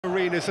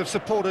Arenas of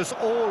supporters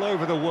all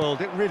over the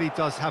world. It really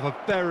does have a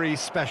very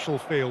special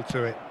feel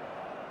to it.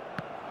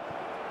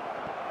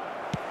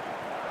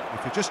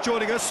 If you're just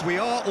joining us, we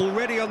are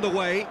already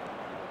underway.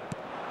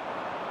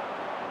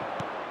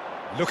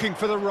 Looking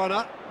for the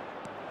runner.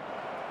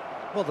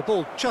 Well, the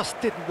ball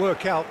just didn't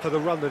work out for the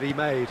run that he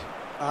made.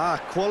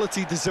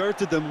 Quality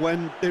deserted them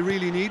when they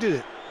really needed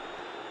it.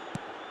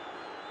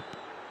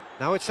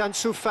 Now it's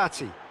Ansu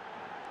Fati.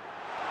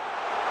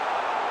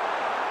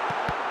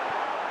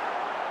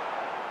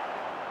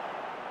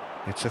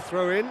 It's a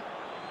throw-in.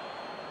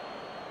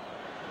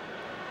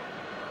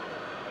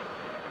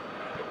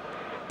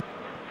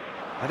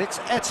 And it's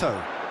Eto'o.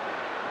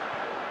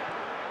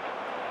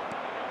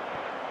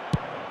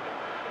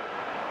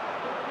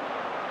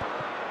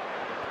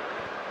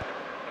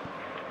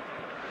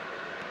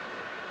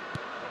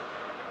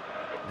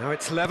 Now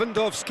it's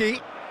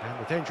Lewandowski, and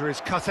the danger is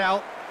cut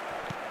out.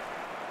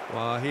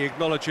 Well, he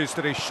acknowledges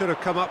that he should have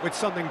come up with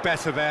something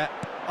better there.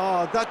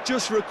 That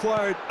just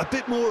required a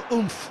bit more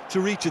oomph to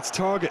reach its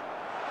target.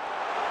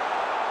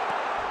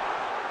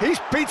 He's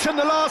beaten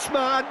the last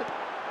man.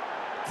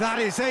 That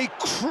is a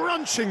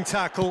crunching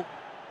tackle.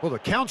 Well, the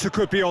counter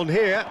could be on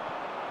here.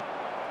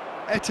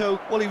 Eto'o,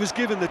 well, he was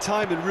given the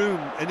time and room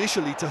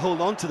initially to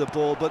hold on to the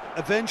ball, but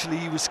eventually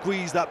he was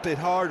squeezed that bit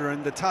harder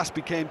and the task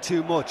became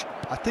too much.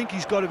 I think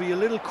he's got to be a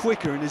little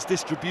quicker in his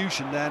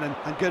distribution then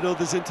and get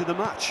others into the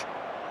match.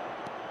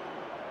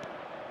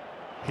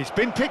 He's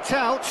been picked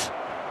out.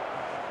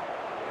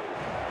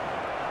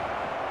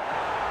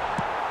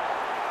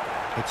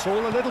 It's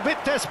all a little bit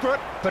desperate,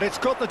 but it's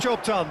got the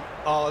job done.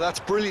 Oh, that's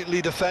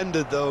brilliantly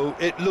defended, though.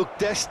 It looked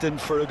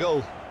destined for a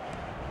goal.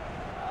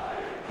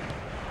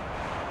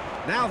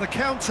 Now the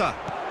counter.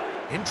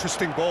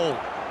 Interesting ball.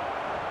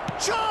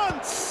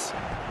 Chance!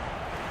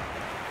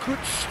 Good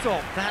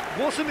stop. That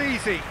wasn't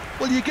easy.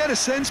 Well, you get a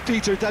sense,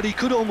 Peter, that he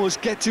could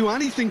almost get to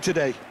anything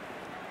today.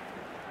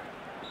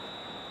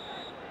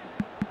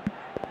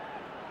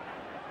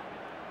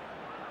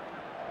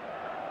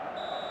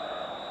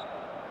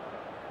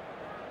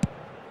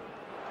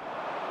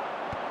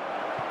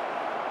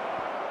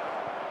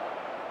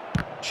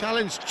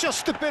 Challenge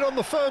just a bit on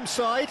the firm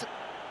side.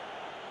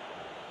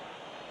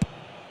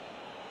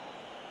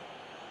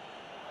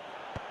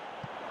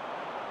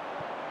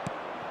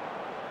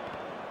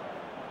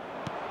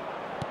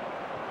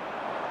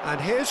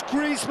 And here's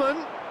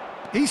Griezmann.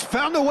 He's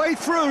found a way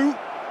through.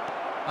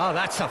 Oh,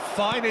 that's a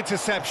fine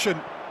interception.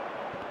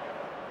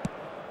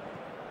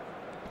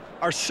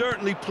 Are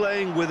certainly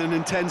playing with an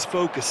intense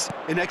focus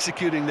in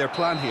executing their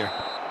plan here.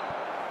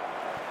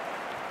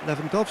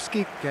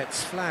 Lewandowski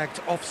gets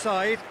flagged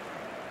offside.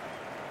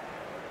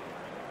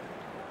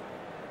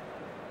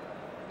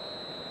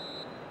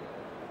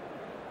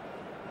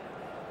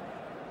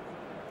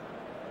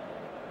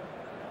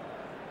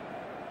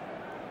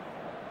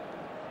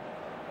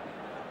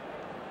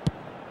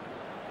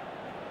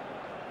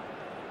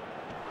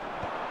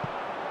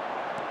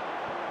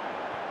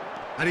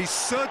 And he's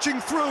surging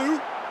through.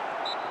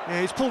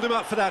 Yeah, he's pulled him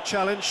up for that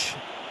challenge.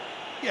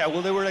 Yeah,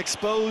 well, they were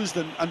exposed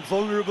and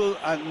vulnerable,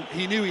 and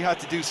he knew he had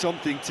to do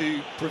something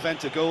to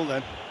prevent a goal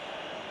then.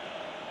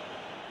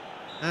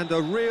 And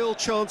a real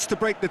chance to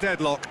break the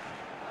deadlock.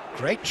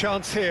 Great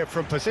chance here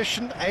from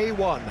position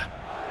A1.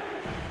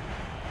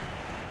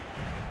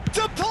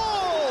 De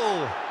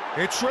Paul!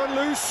 It's run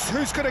loose.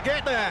 Who's going to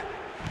get there?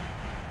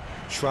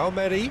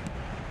 Traoré.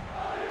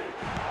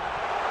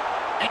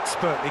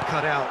 Expertly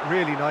cut out.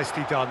 Really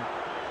nicely done.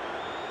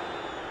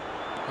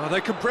 Oh,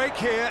 they can break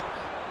here.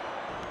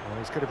 Oh,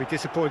 he's going to be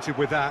disappointed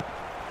with that.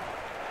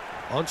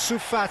 Ansu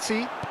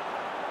Fati.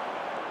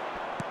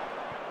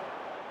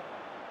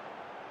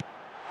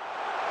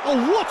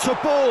 Oh, what a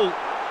ball!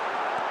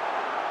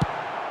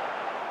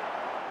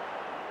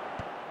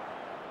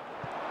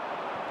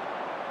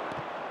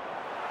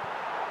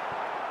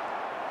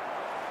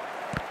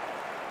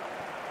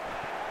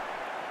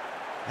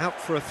 Out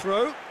for a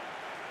throw.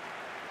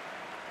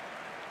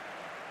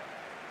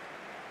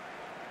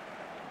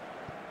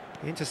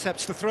 He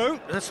intercepts the throw.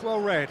 That's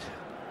well read.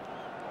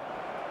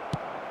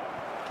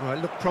 Well,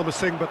 it looked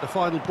promising, but the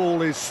final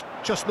ball is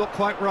just not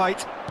quite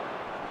right.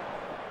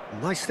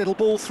 Nice little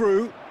ball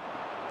through.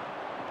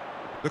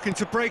 Looking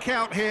to break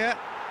out here.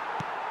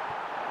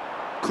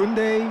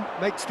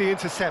 Koundé makes the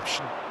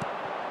interception.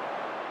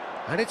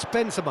 And it's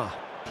Benzema.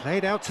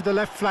 Played out to the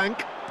left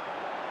flank.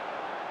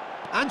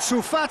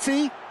 Ansu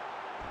Fati.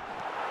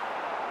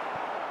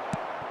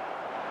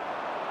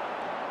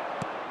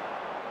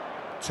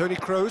 Toni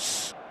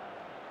Kroos.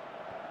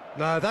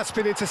 No, that's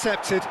been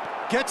intercepted.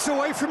 Gets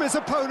away from his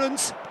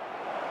opponent.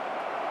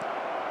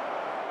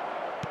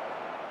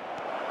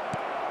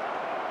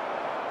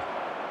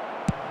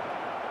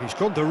 He's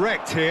gone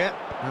direct here.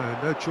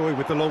 No joy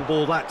with the long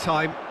ball that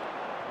time.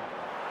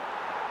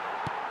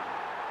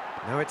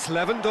 Now it's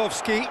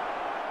Lewandowski.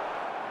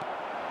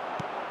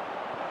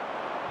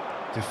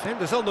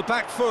 Defenders on the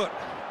back foot.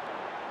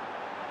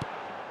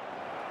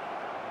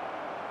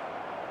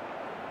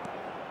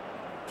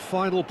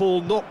 Final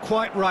ball not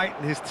quite right,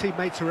 and his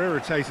teammates are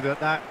irritated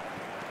at that.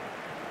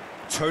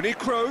 Toni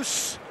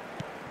Kroos.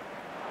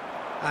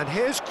 And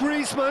here's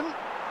Griezmann.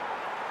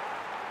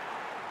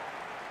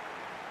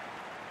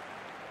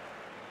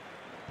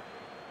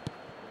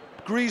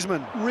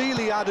 Griezmann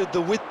really added the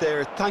width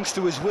there thanks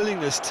to his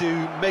willingness to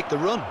make the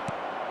run.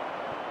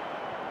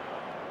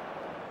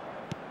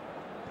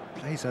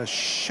 Plays a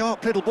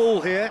sharp little ball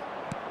here.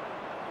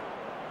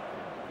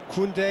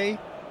 Koundé.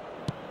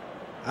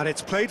 And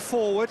it's played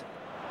forward.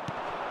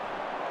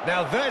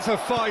 Now there's a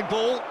fine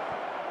ball.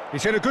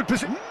 He's in a good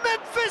position.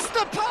 Memphis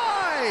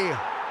Depay!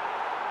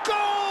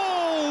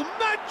 Goal!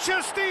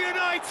 Manchester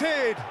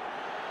United!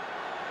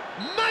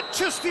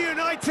 Manchester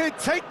United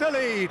take the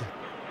lead.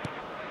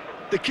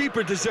 The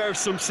keeper deserves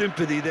some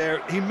sympathy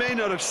there. He may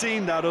not have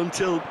seen that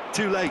until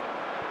too late.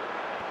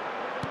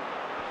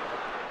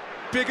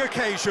 Big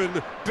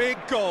occasion, big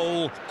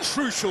goal,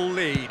 crucial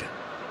lead.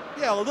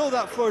 Yeah, although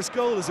that first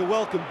goal is a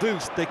welcome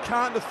boost, they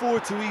can't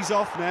afford to ease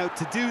off now.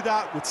 To do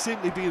that would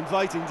simply be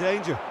inviting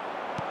danger.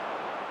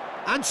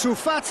 Ansu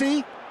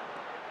Fati.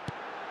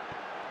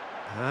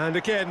 And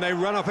again, they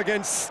run up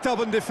against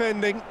stubborn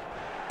defending.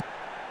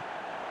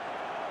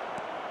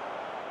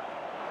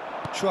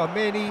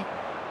 Tchouameni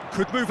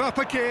could move up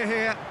a gear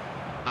here.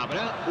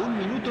 Habrá un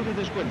minuto de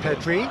descuento.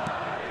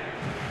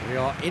 Pedri. We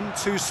are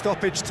into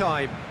stoppage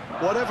time.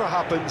 Whatever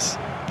happens,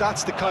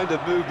 that's the kind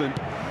of movement.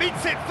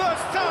 Meets it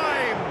first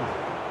time!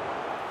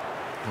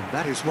 And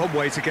that is one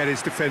way to get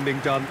his defending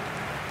done.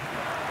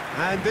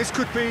 And this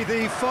could be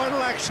the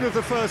final action of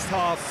the first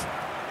half.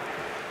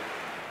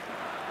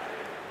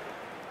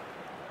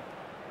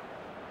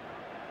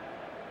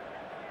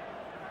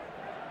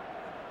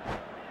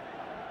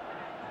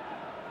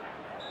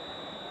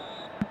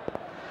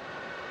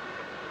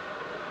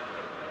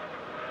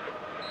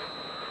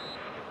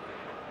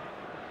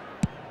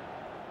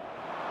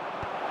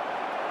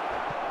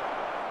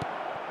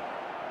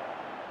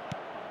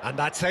 And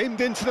that's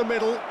aimed into the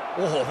middle.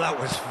 Oh, that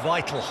was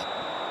vital.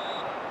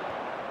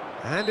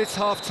 And it's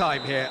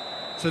half-time here.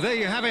 So there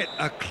you have it,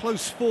 a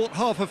close-fought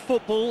half of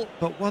football,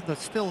 but one that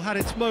still had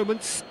its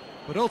moments,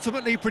 but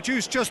ultimately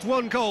produced just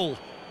one goal.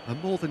 A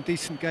more than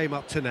decent game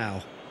up to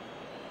now.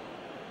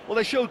 Well,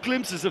 they showed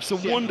glimpses of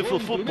some wonderful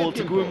football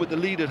to go in with the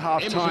lead at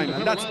half-time,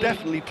 and that's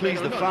definitely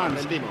pleased the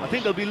fans. I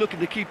think they'll be looking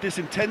to keep this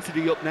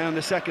intensity up now in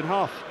the second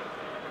half.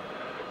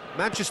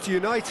 Manchester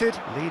United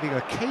leading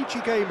a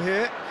cagey game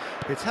here.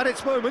 It's had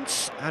its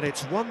moments, and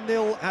it's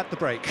 1-0 at the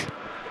break.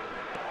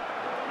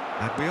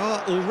 And we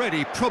are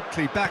already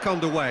promptly back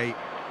underway.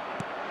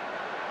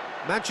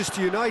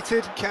 Manchester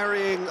United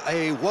carrying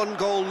a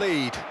one-goal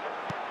lead.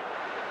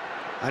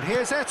 And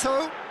here's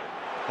Eto'o.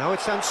 Now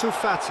it's Ansu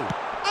Fati.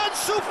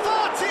 Ansu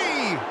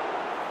Fati!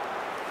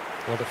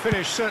 Well, the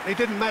finish certainly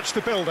didn't match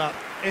the build-up.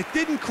 It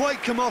didn't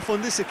quite come off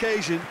on this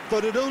occasion,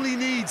 but it only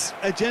needs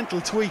a gentle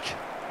tweak.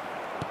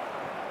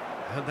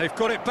 And they've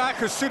got it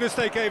back as soon as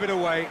they gave it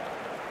away.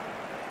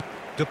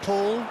 De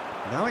Paul,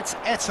 now it's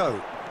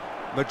Eto'o.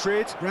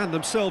 Madrid ran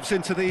themselves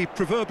into the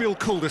proverbial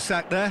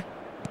cul-de-sac there.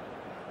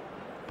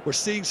 We're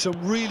seeing some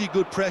really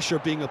good pressure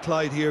being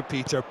applied here,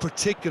 Peter,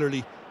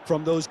 particularly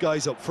from those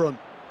guys up front.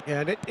 Yeah,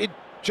 and it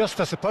just,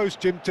 I suppose,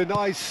 Jim,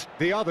 denies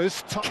the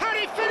others. Can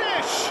he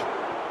finish?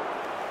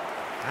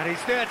 And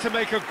he's there to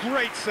make a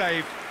great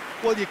save.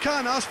 Well, you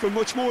can't ask for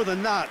much more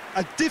than that.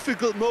 A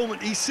difficult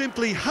moment he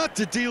simply had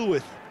to deal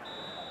with.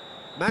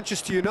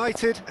 Manchester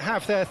United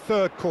have their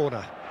third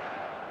corner.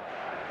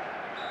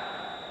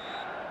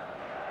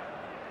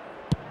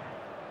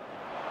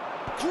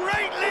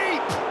 Great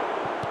leap!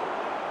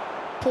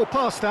 Poor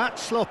pass that,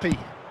 sloppy.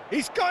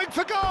 He's going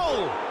for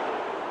goal!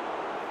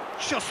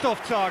 Just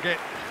off target.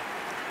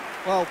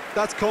 Well,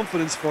 that's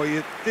confidence for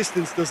you.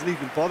 Distance doesn't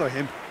even bother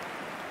him.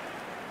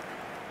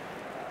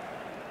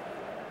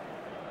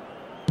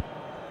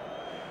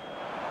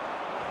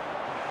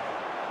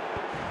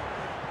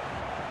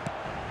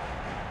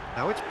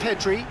 Now it's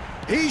Pedri.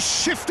 He's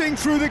shifting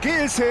through the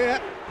gears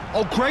here.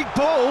 Oh, great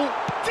ball.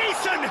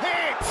 Decent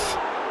hit!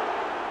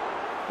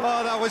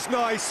 Oh, that was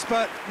nice,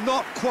 but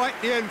not quite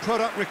the end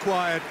product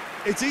required.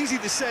 It's easy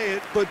to say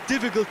it, but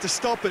difficult to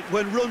stop it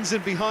when runs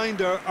in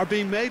behind are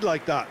being made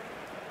like that.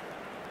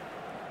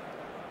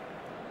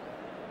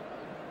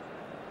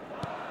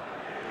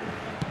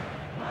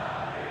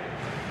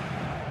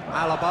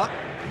 Alaba.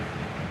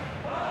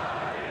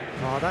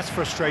 Oh, that's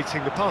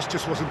frustrating. The pass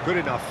just wasn't good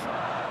enough.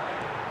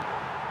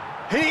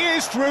 He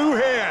is through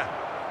here.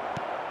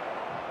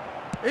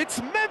 It's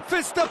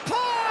Memphis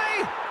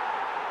Depay!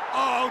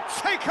 Oh,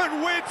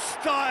 taken with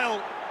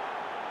style.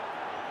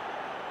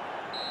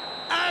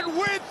 And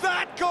with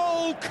that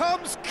goal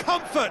comes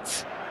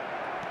comfort.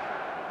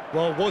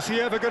 Well, was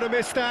he ever going to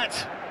miss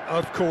that?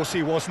 Of course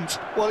he wasn't.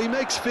 Well, he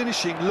makes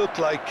finishing look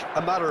like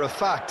a matter of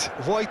fact.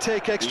 Why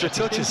take extra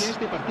touches?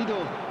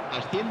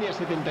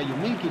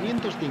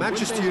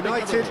 Manchester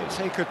United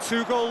take a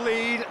two-goal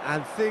lead,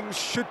 and things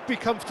should be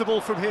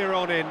comfortable from here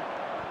on in.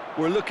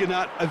 We're looking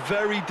at a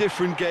very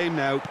different game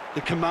now.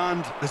 The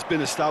command has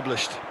been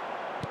established.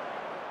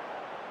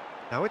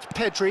 Now it's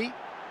Pedri.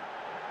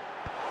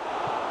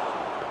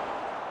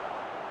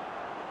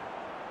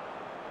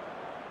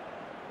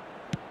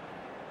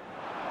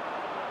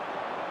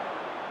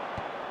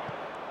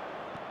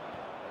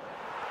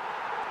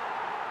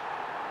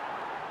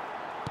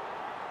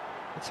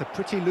 It's a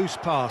pretty loose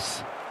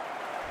pass.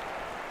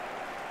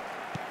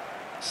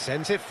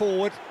 Sends it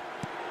forward.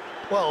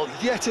 Well,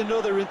 yet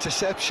another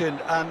interception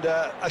and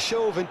a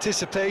show of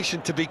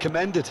anticipation to be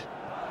commended.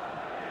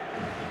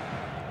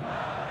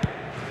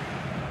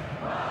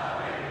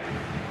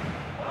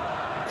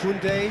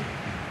 Koundé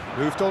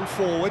moved on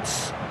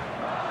forwards.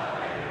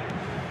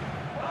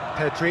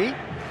 Pedri.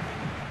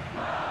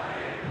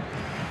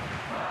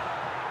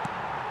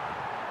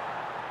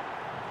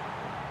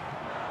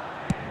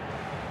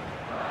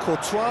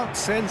 Courtois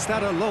sends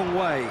that a long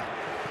way.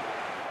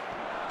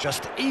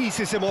 Just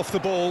eases him off the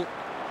ball.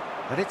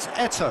 And it's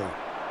Eto'o.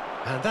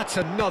 And that's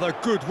another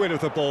good win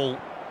of the ball.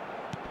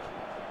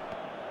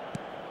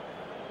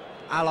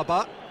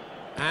 Alaba.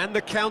 And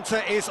the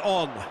counter is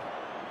on.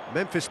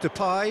 Memphis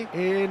Depay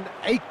in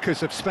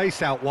acres of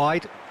space out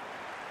wide.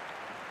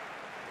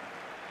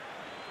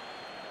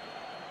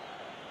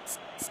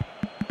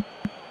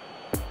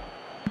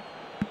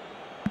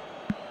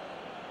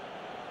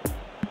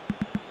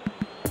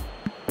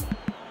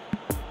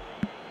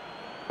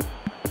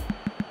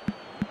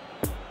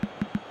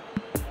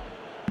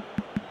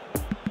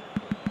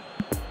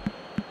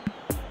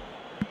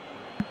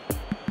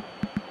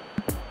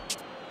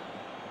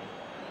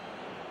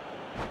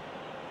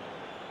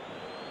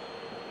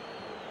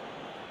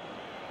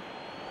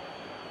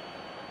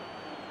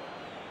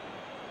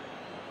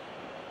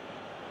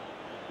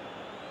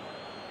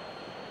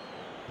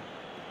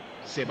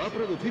 Se va a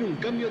producir un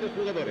cambio de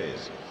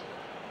jugadores.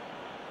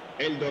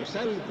 El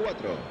dorsal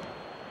 4.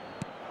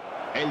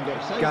 El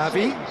dorsal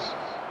Gavi. 6.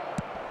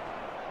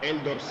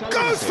 El dorsal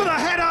Goes 11. for the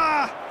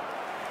header!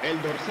 El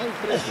dorsal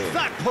Oh, 13.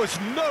 that was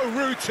no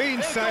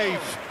routine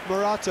save.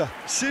 Morata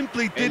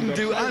simply didn't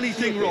do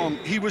anything wrong.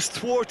 He was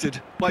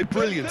thwarted by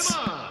brilliance.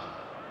 Benzema.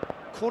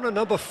 Corner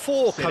number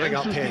 4 coming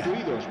Serán up here.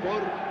 sustituidos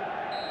por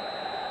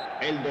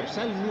el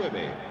dorsal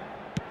 9.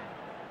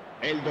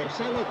 El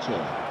dorsal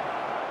 8.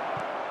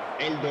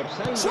 El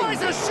dorsal Tries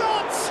 20. a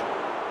shot!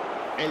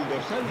 El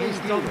dorsal He's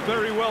 21. done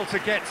very well to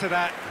get to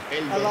that.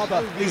 El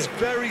Alaba dorsal is 10.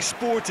 very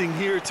sporting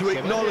here to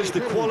acknowledge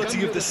the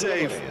quality of the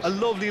save. A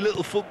lovely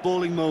little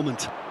footballing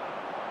moment.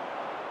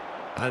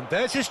 And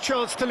there's his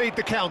chance to lead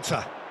the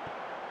counter.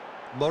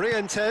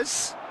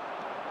 Morientes.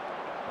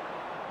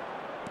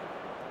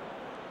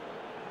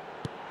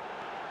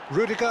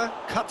 Rudiger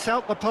cuts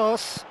out the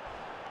pass.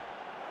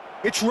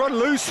 It's run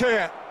loose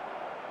here.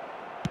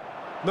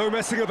 No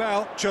messing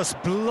about,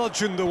 just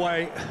bludgeoned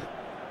away.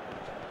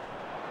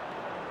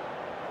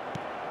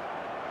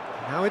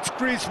 Now it's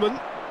Griezmann.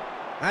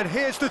 And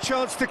here's the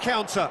chance to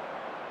counter.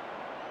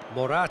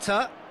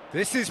 Morata,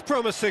 this is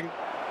promising.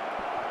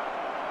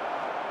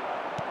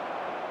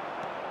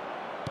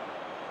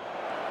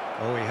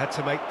 Oh, he had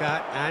to make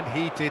that, and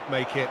he did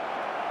make it.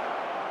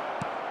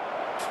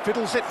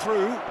 Fiddles it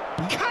through.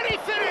 Can he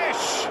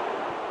finish?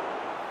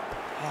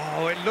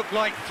 Oh, it looked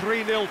like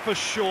 3-0 for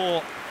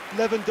sure.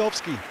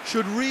 Lewandowski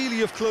should really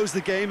have closed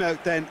the game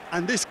out then,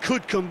 and this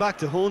could come back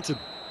to haunt him.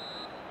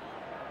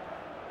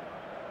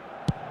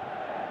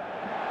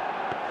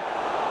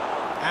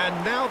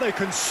 And now they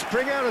can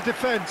spring out of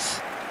defence.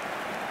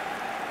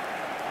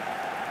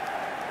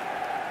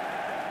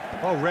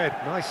 Oh, Red,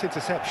 nice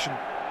interception.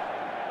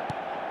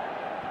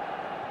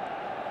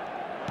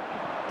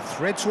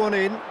 Threads one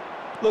in.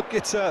 Look,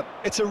 it's a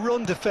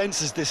run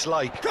defence is this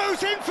like.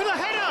 Goes in for the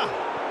header!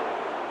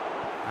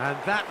 And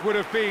that would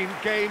have been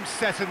game,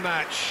 set and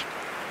match.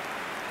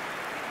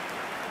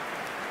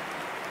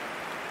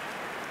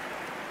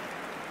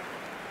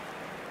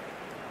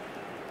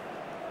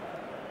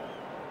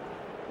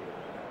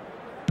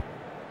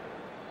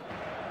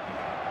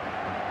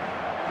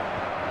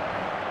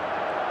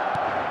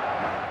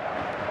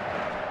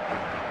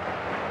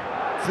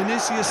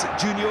 Vinicius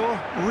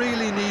Junior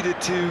really needed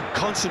to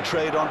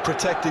concentrate on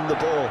protecting the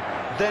ball.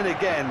 Then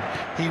again,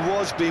 he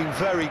was being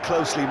very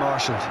closely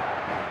marshalled.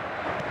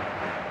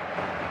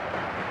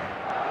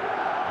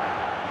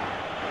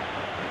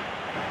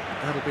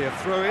 That'll be a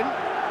throw-in.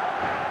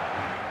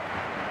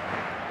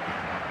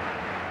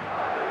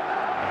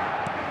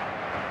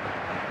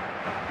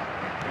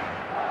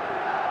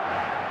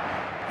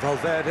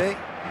 Valverde.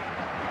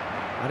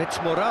 And it's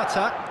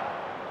Morata.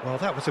 Well,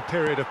 that was a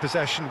period of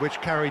possession which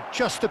carried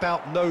just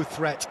about no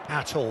threat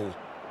at all.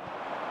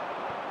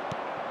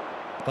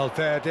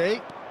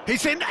 Valverde.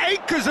 He's in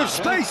acres of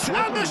space,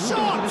 and the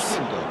shot!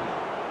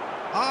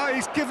 Ah,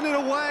 he's given it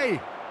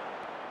away.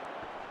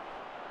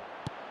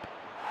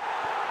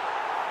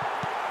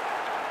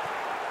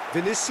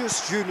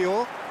 Vinicius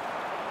Junior.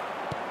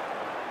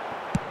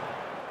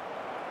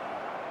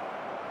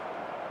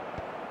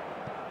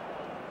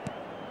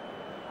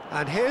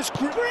 And here's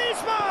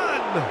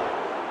Griezmann!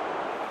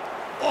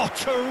 Oh,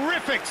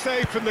 terrific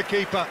save from the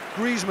keeper.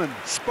 Griezmann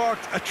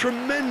sparked a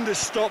tremendous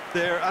stop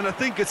there, and I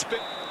think it's been...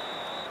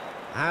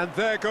 And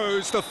there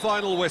goes the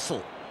final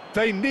whistle.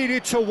 They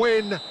needed to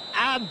win,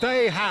 and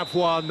they have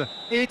won.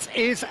 It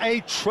is a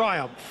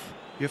triumph.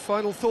 Your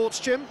final thoughts,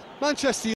 Jim? Manchester